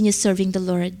continue serving the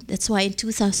Lord. That's why in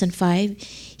 2005,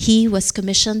 he was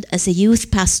commissioned as a youth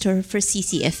pastor for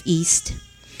CCF East.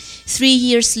 3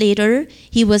 years later,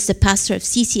 he was the pastor of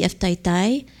CCF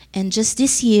Taytay, and just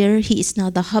this year, he is now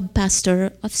the hub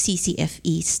pastor of CCF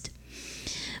East.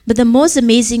 But the most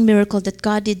amazing miracle that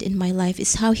God did in my life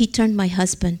is how he turned my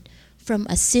husband from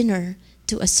a sinner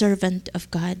to a servant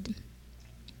of God.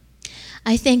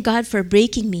 I thank God for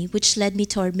breaking me, which led me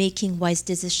toward making wise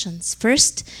decisions.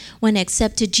 First, when I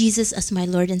accepted Jesus as my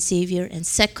Lord and Savior, and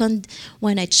second,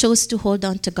 when I chose to hold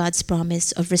on to God's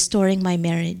promise of restoring my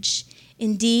marriage.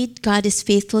 Indeed, God is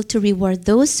faithful to reward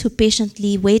those who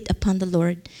patiently wait upon the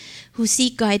Lord, who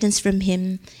seek guidance from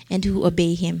him, and who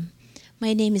obey him.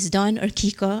 My name is Dawn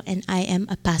Orquico, and I am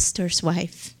a pastor's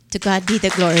wife. To God be the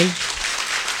glory.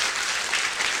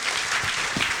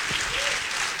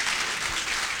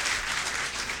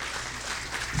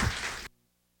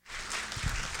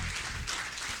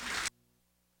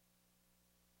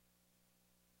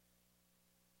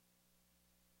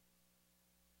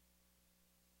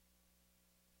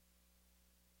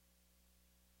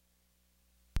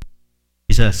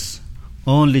 Jesus,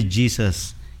 only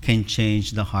Jesus can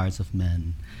change the hearts of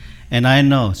men. And I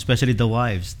know, especially the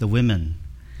wives, the women,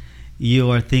 you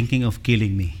are thinking of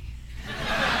killing me.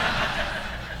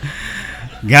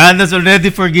 God has already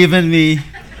forgiven me.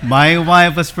 My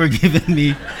wife has forgiven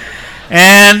me.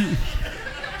 And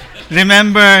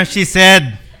remember, she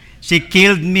said, she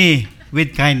killed me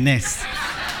with kindness.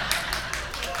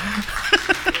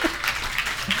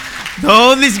 The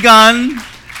old is gone,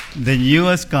 the new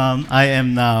has come. I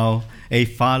am now a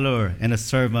follower and a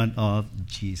servant of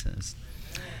Jesus.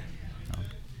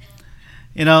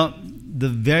 You know, the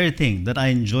very thing that I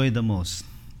enjoy the most,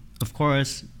 of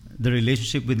course, the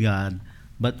relationship with God,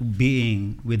 but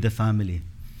being with the family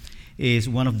is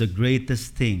one of the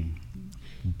greatest thing,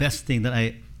 best thing that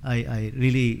I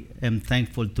really am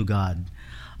thankful to God.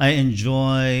 I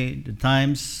enjoy the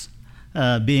times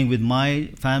being with my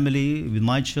family, with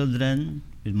my children,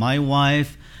 with my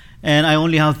wife, and I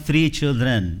only have 3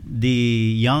 children.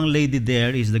 The young lady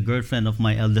there is the girlfriend of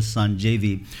my eldest son,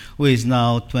 JV, who is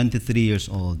now 23 years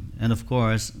old. And of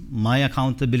course, my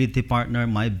accountability partner,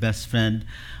 my best friend,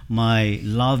 my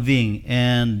loving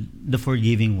and the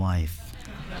forgiving wife.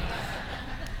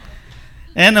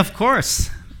 And of course,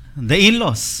 the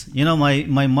in-laws. You know,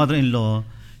 my mother-in-law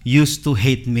used to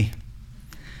hate me.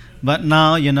 But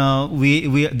now, you know,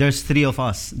 we there's 3 of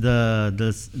us,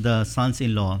 the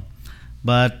sons-in-law.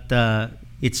 But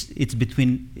it's just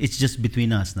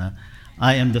between us. Na?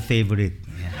 I am the favorite.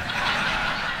 Yeah.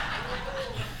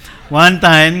 One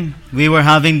time, we were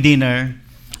having dinner.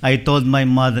 I told my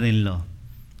mother-in-law,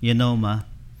 you know, ma,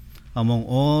 among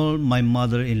all my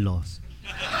mother-in-laws,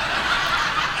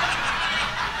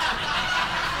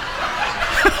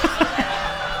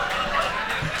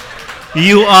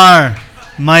 you are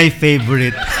my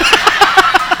favorite.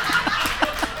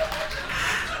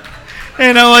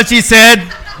 You know what she said?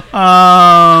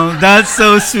 Oh, that's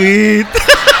so sweet.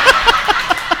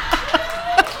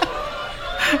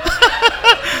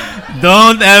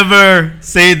 Don't ever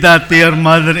say that to your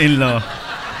mother-in-law.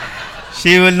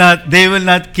 They will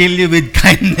not kill you with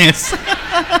kindness.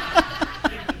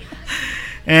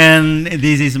 And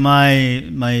this is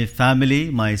my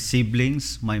family, my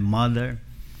siblings, my mother.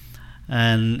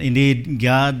 And indeed,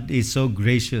 God is so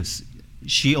gracious.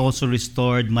 She also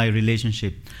restored my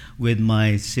relationship with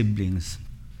my siblings.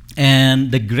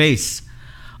 And the grace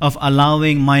of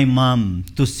allowing my mom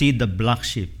to see the black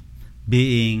sheep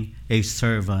being a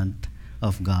servant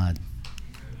of God.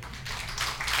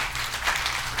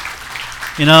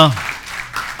 You know,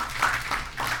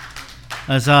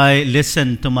 as I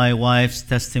listen to my wife's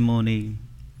testimony,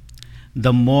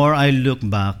 the more I look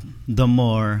back, the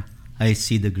more I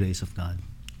see the grace of God.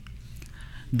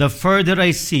 The further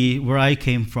I see where I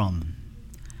came from,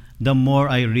 the more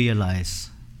I realize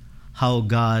how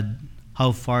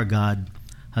far God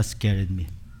has carried me.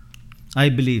 I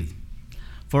believe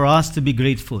for us to be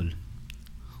grateful,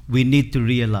 we need to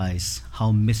realize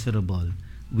how miserable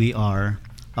we are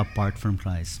apart from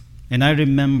Christ. And I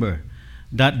remember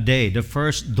that day, the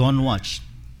first dawn watch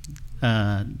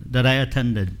that I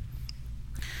attended.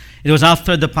 It was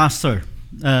after the pastor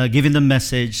giving the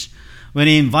message, when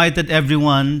he invited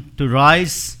everyone to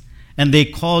rise, and they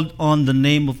called on the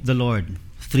name of the Lord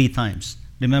 3 times.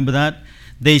 Remember that?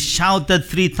 They shouted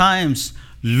 3 times,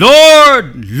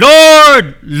 "Lord,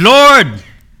 Lord, Lord,"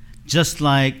 just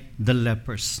like the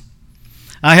lepers.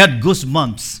 I had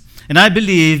goosebumps, and I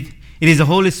believe it is the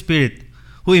Holy Spirit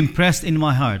who impressed in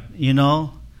my heart,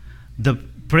 the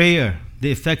prayer,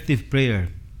 the effective prayer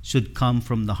should come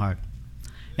from the heart.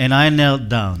 And I knelt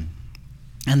down,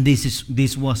 and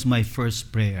this was my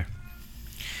first prayer.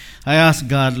 I asked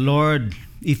God, "Lord,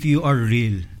 if you are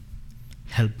real,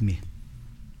 help me.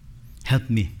 Help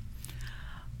me.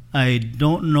 I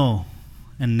don't know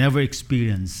and never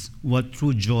experienced what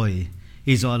true joy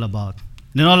is all about."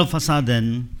 Then all of a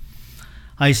sudden,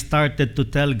 I started to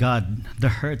tell God the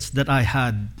hurts that I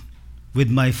had with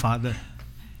my father,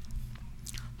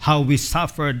 how we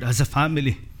suffered as a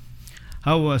family.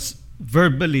 I was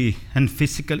verbally and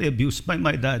physically abused by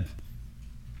my dad.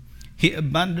 He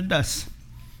abandoned us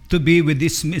to be with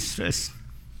his mistress.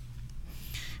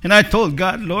 And I told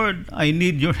God, "Lord, I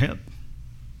need your help.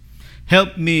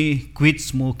 Help me quit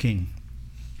smoking.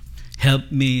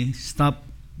 Help me stop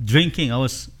drinking." I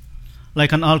was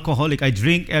like an alcoholic. I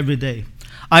drink every day.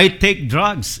 I take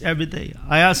drugs every day.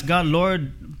 I ask God,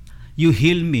 "Lord, you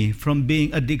heal me from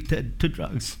being addicted to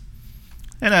drugs."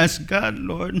 And I ask God,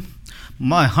 "Lord,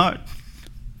 my heart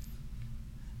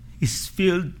is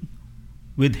filled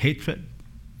with hatred.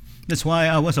 That's why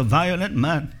I was a violent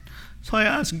man." So I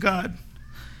ask God,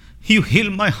 "You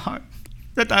heal my heart,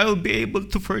 that I will be able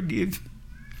to forgive,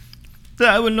 that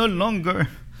I will no longer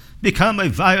become a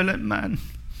violent man."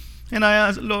 And I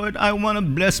ask, "Lord, I want to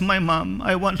bless my mom.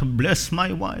 I want to bless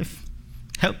my wife.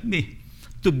 Help me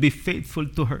to be faithful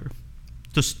to her,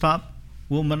 to stop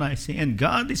womanizing." And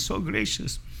God is so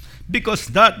gracious, because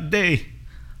that day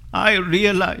I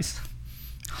realized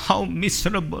how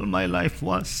miserable my life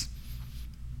was.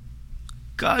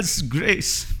 God's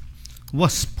grace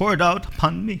was poured out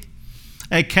upon me.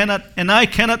 I cannot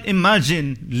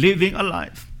imagine living a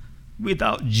life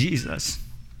without Jesus,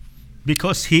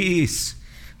 because He is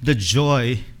the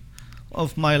joy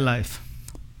of my life.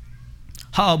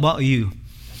 How about you?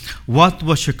 What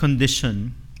was your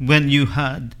condition when you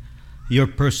had your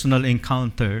personal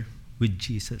encounter with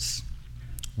Jesus?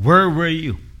 Where were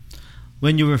you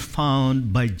when you were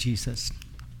found by Jesus?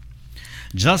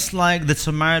 Just like the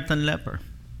Samaritan leper,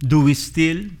 do we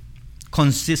still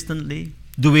consistently,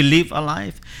 do we live a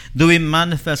life? Do we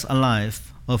manifest a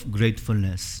life of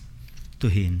gratefulness to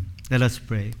Him? Let us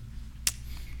pray.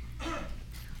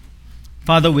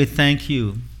 Father, we thank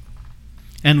you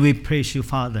and we praise you,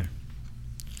 Father,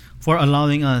 for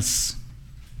allowing us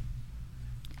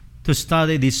to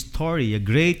study this story, a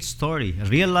great story, a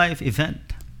real life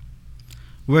event,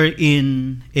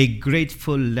 wherein a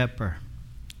grateful leper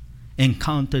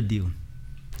encountered you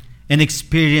and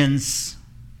experienced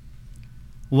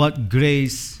what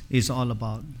grace is all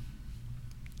about.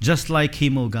 Just like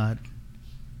him, O God,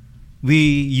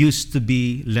 we used to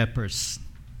be lepers.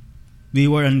 We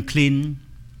were unclean.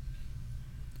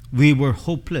 We were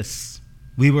hopeless.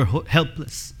 We were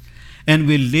helpless. And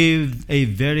we lived a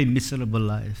very miserable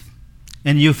life.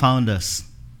 And you found us.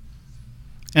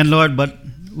 And Lord, but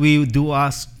we do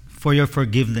ask for your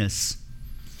forgiveness,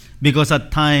 because at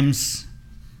times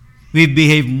we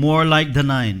behave more like the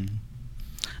 9,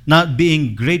 not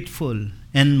being grateful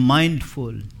and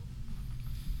mindful,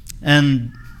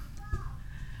 and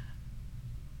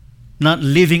not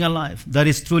living a life that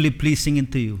is truly pleasing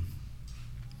unto you.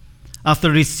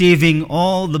 After receiving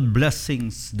all the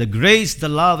blessings, the grace, the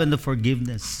love, and the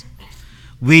forgiveness,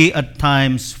 we at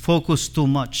times focus too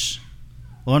much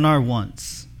on our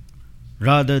wants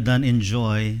rather than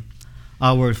enjoy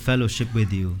our fellowship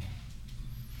with you.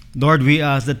 Lord, we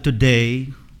ask that today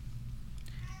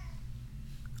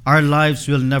our lives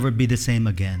will never be the same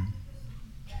again.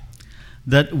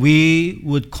 That we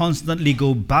would constantly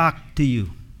go back to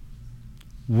you,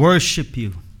 worship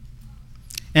you,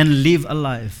 and live a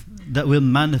life that will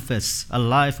manifest a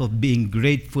life of being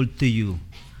grateful to you,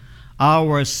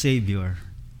 our Savior,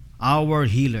 our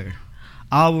healer,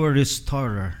 our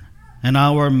restorer, and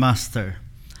our master,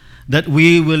 that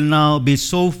we will now be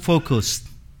so focused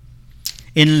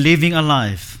in living a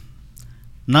life,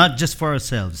 not just for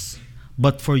ourselves,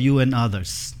 but for you and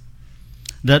others,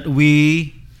 that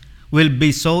we will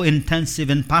be so intensive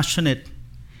and passionate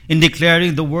in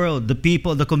declaring the world, the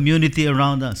people, the community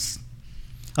around us,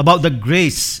 about the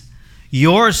grace,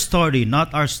 your story,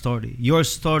 not our story, your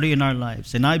story in our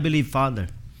lives. And I believe, Father,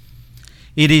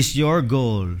 it is your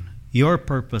goal, your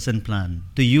purpose and plan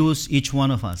to use each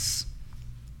one of us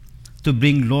to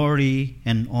bring glory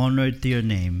and honor to your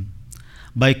name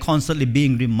by constantly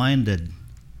being reminded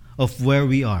of where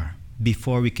we are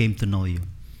before we came to know you.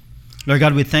 Lord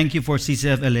God, we thank you for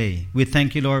CCFLA. We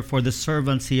thank you, Lord, for the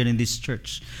servants here in this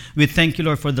church. We thank you,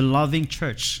 Lord, for the loving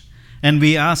church. And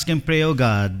we ask and pray, oh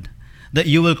God, that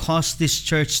you will cause this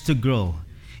church to grow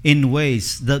in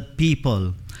ways that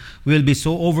people will be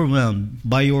so overwhelmed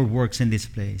by your works in this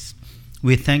place.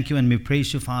 We thank you and we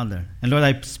praise you, Father. And Lord,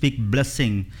 I speak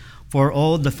blessing for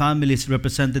all the families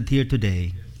represented here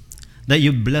today, that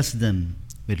you bless them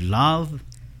with love,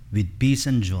 with peace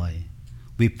and joy.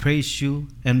 We praise you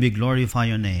and we glorify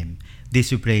your name.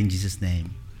 This we pray in Jesus'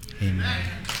 name. Amen.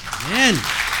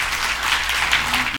 Amen.